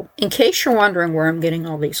insightful. In case you're wondering where I'm getting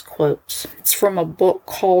all these quotes, it's from a book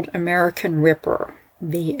called American Ripper,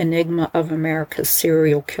 The Enigma of America's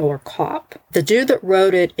Serial Killer Cop. The dude that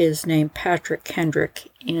wrote it is named Patrick Kendrick,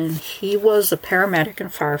 and he was a paramedic and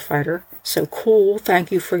firefighter. So cool,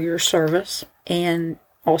 thank you for your service. And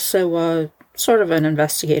also sort of an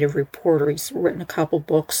investigative reporter. He's written a couple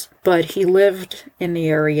books, but he lived in the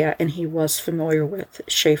area and he was familiar with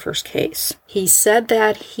Schaefer's case. He said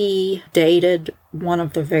that he dated one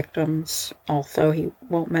of the victims, although he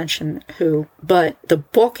won't mention who, but the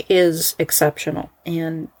book is exceptional,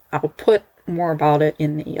 and I'll put more about it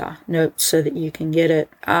in the notes so that you can get it.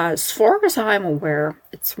 As far as I'm aware,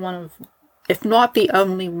 it's one of, if not the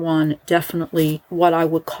only one, definitely what I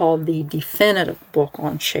would call the definitive book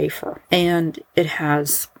on Schaefer. And it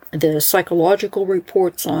has the psychological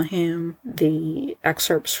reports on him, the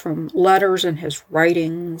excerpts from letters and his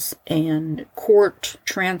writings, and court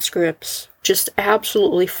transcripts. Just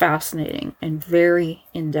absolutely fascinating and very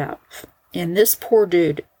in-depth. And this poor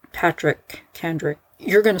dude, Patrick Kendrick,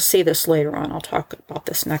 you're going to see this later on. I'll talk about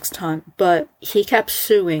this next time. But he kept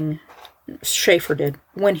suing, Schaefer did,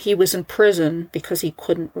 when he was in prison because he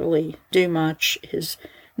couldn't really do much. His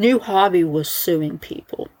new hobby was suing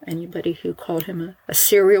people. Anybody who called him a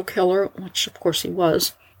serial killer, which of course he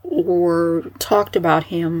was, or talked about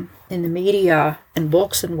him in the media and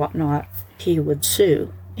books and whatnot, he would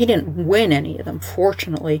sue. He didn't win any of them,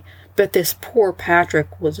 fortunately, but this poor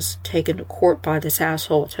Patrick was taken to court by this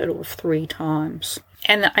asshole a total of 3 times.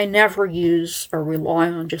 And I never use or rely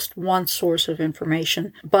on just one source of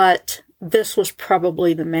information, but this was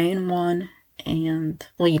probably the main one. And,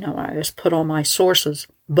 well, I just put all my sources,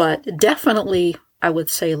 but definitely I would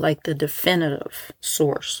say like the definitive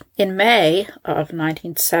source. In May of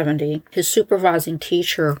 1970, his supervising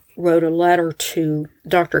teacher wrote a letter to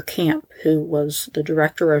Dr. Camp, who was the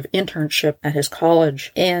director of internship at his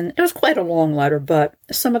college. And it was quite a long letter, but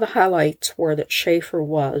some of the highlights were that Schaefer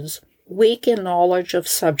was weak in knowledge of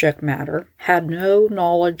subject matter, had no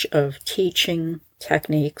knowledge of teaching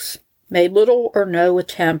techniques, made little or no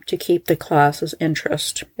attempt to keep the class's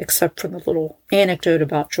interest, except for the little anecdote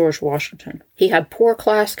about George Washington. He had poor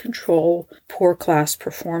class control, poor class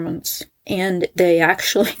performance, and they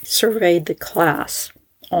actually surveyed the class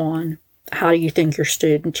on how do you think your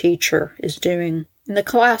student teacher is doing. And the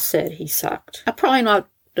class said he sucked. Probably not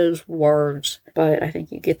those words, but I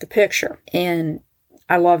think you get the picture. And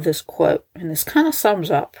I love this quote, and this kind of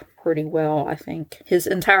sums up pretty well, I think, his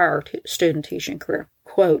entire student teaching career.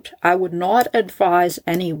 Quote, "I would not advise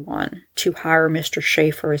anyone to hire Mr.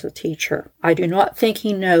 Schaefer as a teacher. I do not think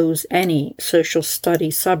he knows any social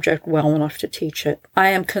studies subject well enough to teach it. I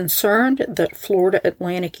am concerned that Florida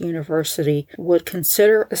Atlantic University would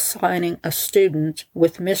consider assigning a student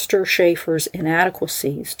with Mr. Schaefer's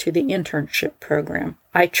inadequacies to the internship program.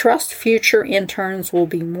 I trust future interns will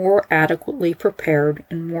be more adequately prepared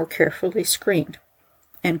and more carefully screened."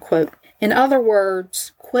 End quote. In other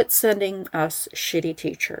words, quit sending us shitty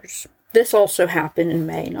teachers. This also happened in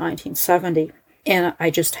May 1970, and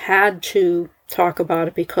I just had to talk about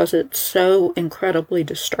it because it's so incredibly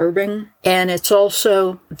disturbing, and it's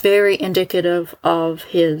also very indicative of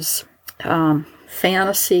his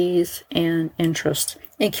fantasies and interests.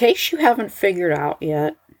 In case you haven't figured out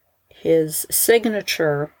yet, his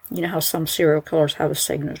signature, you know how some serial killers have a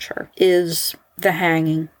signature, is the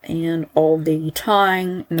hanging and all the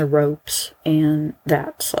tying and the ropes and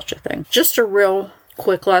that such a thing. Just a real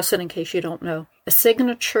quick lesson in case you don't know. A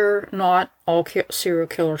signature, not all serial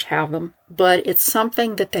killers have them, but it's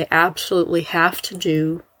something that they absolutely have to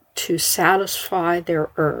do to satisfy their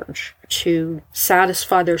urge, to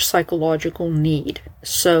satisfy their psychological need.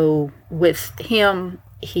 So with him,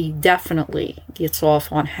 he definitely gets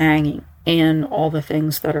off on hanging and all the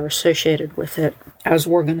things that are associated with it, as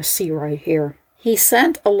we're going to see right here. He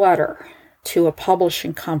sent a letter to a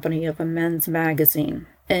publishing company of a men's magazine,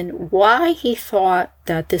 and why he thought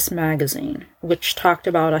that this magazine, which talked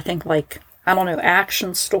about, I think,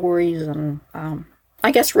 action stories and,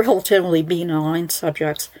 I guess, relatively benign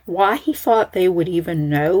subjects, why he thought they would even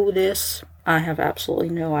know this, I have absolutely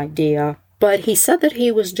no idea. But he said that he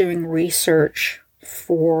was doing research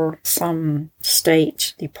for some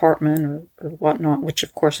state department or whatnot, which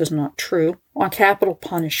of course is not true, on capital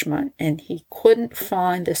punishment, and he couldn't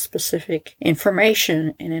find this specific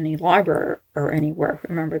information in any library or anywhere.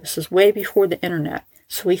 Remember, this is way before the internet.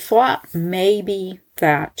 So he thought maybe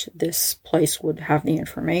that this place would have the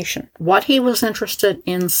information. What he was interested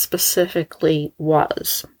in specifically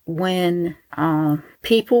was when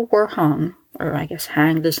people were hung, or I guess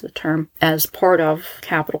hanged is the term, as part of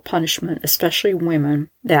capital punishment, especially women,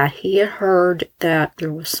 that he had heard that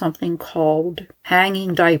there was something called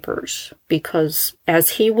hanging diapers, because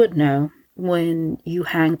as he would know, when you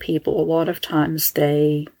hang people, a lot of times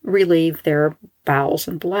they relieve their bowels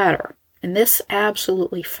and bladder. And this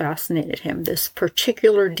absolutely fascinated him, this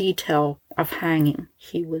particular detail of hanging.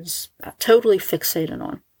 He was totally fixated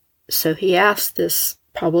on. So he asked this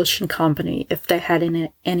publishing company if they had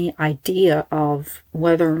any idea of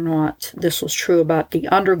whether or not this was true about the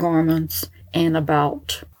undergarments and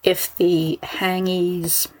about if the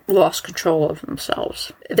hangies lost control of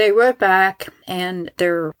themselves. They wrote back, and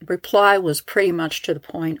their reply was pretty much to the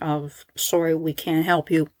point of, "Sorry, we can't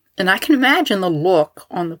help you." And I can imagine the look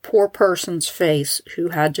on the poor person's face who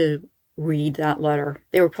had to read that letter.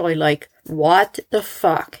 They were probably like, "What the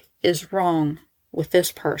fuck is wrong with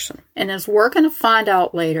this person. And as we're going to find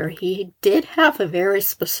out later, he did have a very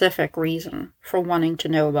specific reason for wanting to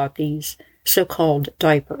know about these so-called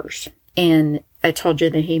diapers. And I told you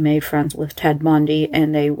that he made friends with Ted Bundy,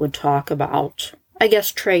 and they would talk about, I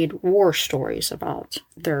guess, trade war stories about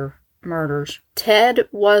their murders. Ted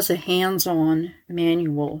was a hands-on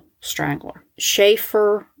manual strangler.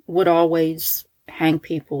 Schaefer would always hang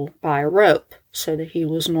people by a rope so that he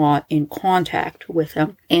was not in contact with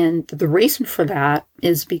them. And the reason for that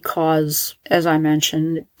is because, as I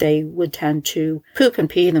mentioned, they would tend to poop and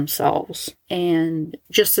pee themselves. And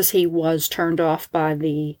just as he was turned off by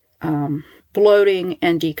the bloating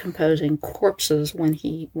and decomposing corpses when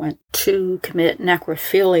he went to commit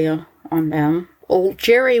necrophilia on them, old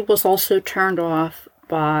Jerry was also turned off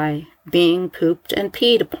by being pooped and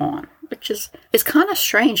peed upon, which is kind of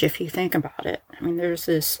strange if you think about it. I mean, there's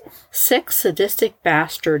this sick, sadistic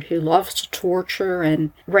bastard who loves to torture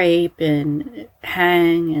and rape and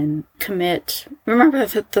hang and commit. Remember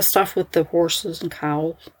the stuff with the horses and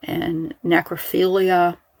cows and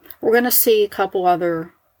necrophilia? We're going to see a couple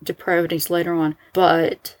other depravities later on,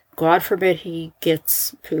 but God forbid he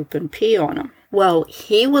gets poop and pee on him. Well,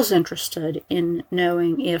 he was interested in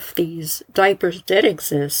knowing if these diapers did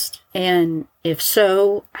exist, and if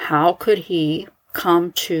so, how could he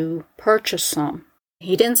come to purchase some?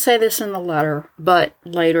 He didn't say this in the letter, but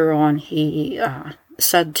later on he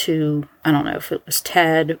said to, I don't know if it was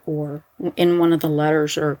Ted or in one of the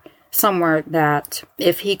letters or somewhere, that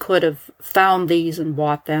if he could have found these and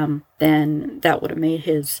bought them, then that would have made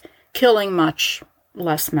his killing much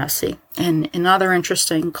less messy. And another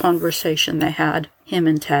interesting conversation they had, him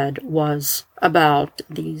and Ted, was about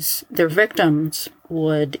their victims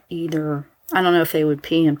would either, I don't know if they would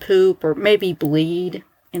pee and poop or maybe bleed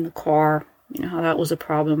in the car. You know how that was a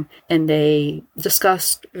problem. And they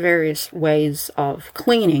discussed various ways of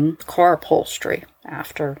cleaning car upholstery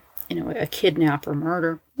after, a kidnap or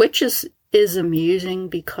murder, which is amusing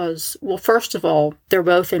because, well, first of all, they're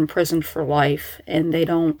both in prison for life and they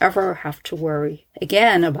don't ever have to worry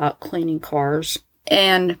again about cleaning cars.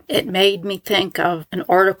 And it made me think of an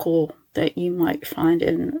article that you might find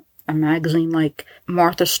in a magazine like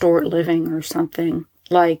Martha Stewart Living or something,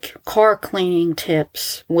 like car cleaning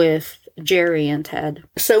tips with Jerry and Ted.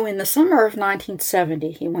 So in the summer of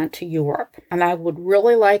 1970, he went to Europe, and I would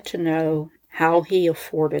really like to know how he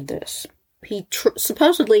afforded this. He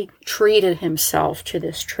supposedly treated himself to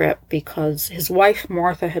this trip because his wife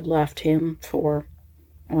Martha had left him for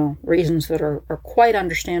reasons that are quite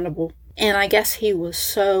understandable. And I guess he was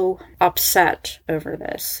so upset over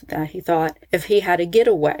this that he thought if he had a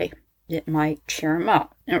getaway, it might cheer him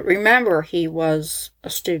up. And remember, he was a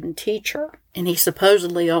student teacher, and he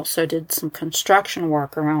supposedly also did some construction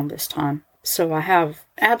work around this time. So I have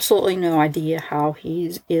absolutely no idea how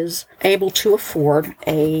he is able to afford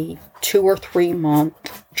a 2 or 3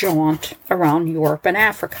 month jaunt around Europe and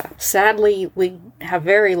Africa. Sadly, we have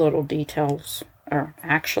very little details, or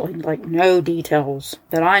actually like no details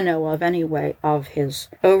that I know of anyway, of his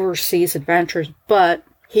overseas adventures, but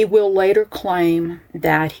he will later claim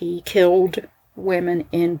that he killed women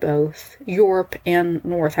in both Europe and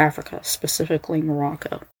North Africa, specifically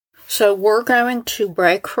Morocco. So we're going to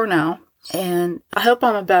break for now. And I hope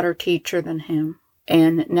I'm a better teacher than him.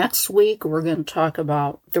 And next week, we're going to talk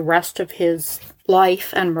about the rest of his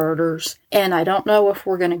life and murders. And I don't know if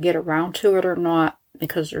we're going to get around to it or not,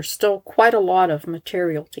 because there's still quite a lot of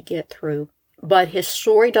material to get through. But his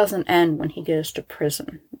story doesn't end when he goes to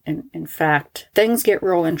prison. In fact, things get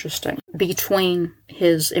real interesting between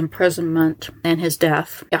his imprisonment and his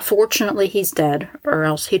death. Yeah, fortunately, he's dead, or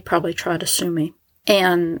else he'd probably try to sue me.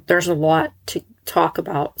 And there's a lot to talk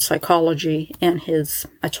about psychology and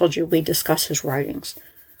I told you we discuss his writings.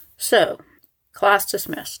 So, class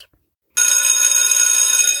dismissed.